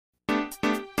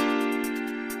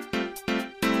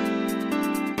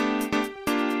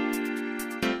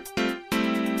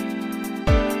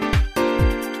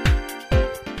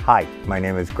Hi, my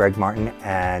name is Greg Martin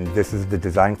and this is the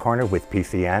Design Corner with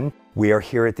PCN. We are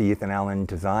here at the Ethan Allen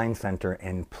Design Center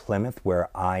in Plymouth where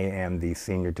I am the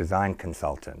Senior Design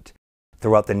Consultant.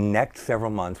 Throughout the next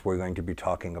several months we're going to be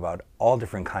talking about all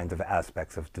different kinds of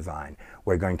aspects of design.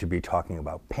 We're going to be talking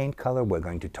about paint color, we're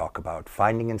going to talk about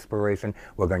finding inspiration,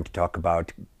 we're going to talk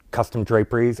about custom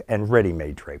draperies and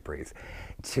ready-made draperies.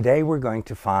 Today we're going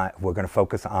to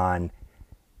focus on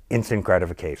instant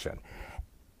gratification.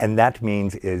 And that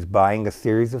means is buying a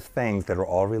series of things that are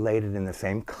all related in the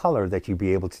same color that you'll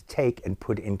be able to take and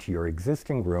put into your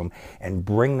existing room and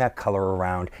bring that color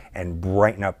around and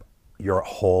brighten up your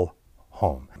whole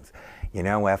home. You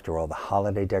know, after all the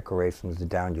holiday decorations are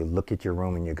down, you look at your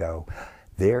room and you go,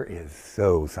 there is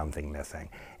something missing.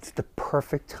 It's the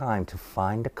perfect time to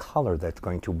find a color that's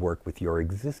going to work with your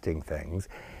existing things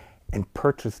and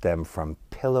purchase them, from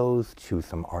pillows to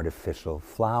some artificial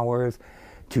flowers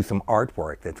to some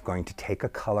artwork that's going to take a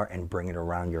color and bring it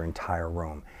around your entire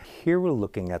room. Here we're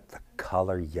looking at the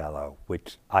color yellow,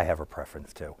 which I have a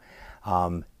preference to.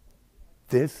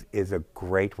 This is a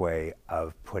great way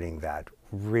of putting that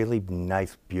really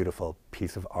nice, beautiful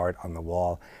piece of art on the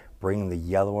wall, bringing the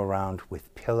yellow around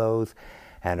with pillows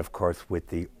and of course with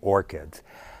the orchids.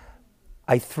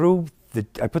 I put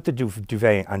the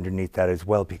duvet underneath that as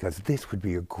well because this would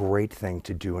be a great thing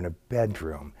to do in a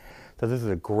bedroom. So this is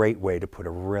a great way to put a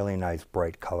really nice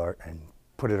bright color and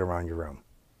put it around your room.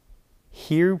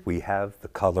 Here we have the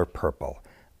color purple.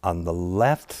 On the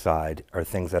left side are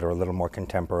things that are a little more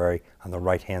contemporary. On the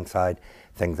right hand side,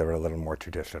 things that are a little more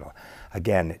traditional.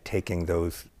 Again, taking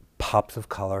those pops of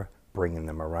color, bringing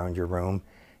them around your room,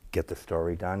 get the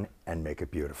story done, and make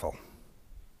it beautiful.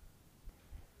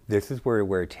 This is where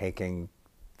we're taking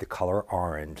the color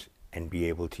orange and be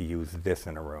able to use this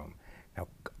in a room. Now,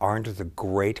 orange is a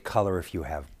great color if you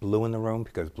have blue in the room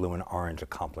because blue and orange are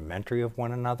complementary of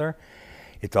one another.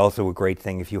 It's also a great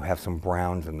thing if you have some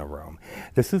browns in the room.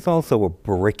 This is also a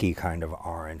bricky kind of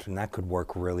orange, and that could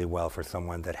work really well for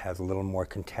someone that has a little more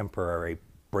contemporary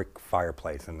brick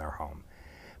fireplace in their home.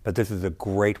 But this is a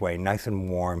great way, nice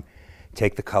and warm.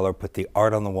 Take the color, put the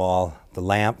art on the wall, the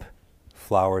lamp,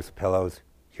 flowers, pillows,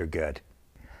 you're good.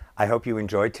 I hope you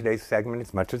enjoyed today's segment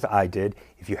as much as I did.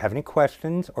 If you have any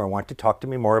questions or want to talk to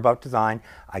me more about design,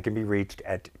 I can be reached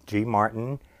at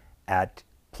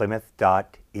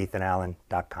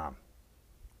gmartin@plymouth.ethanallen.com.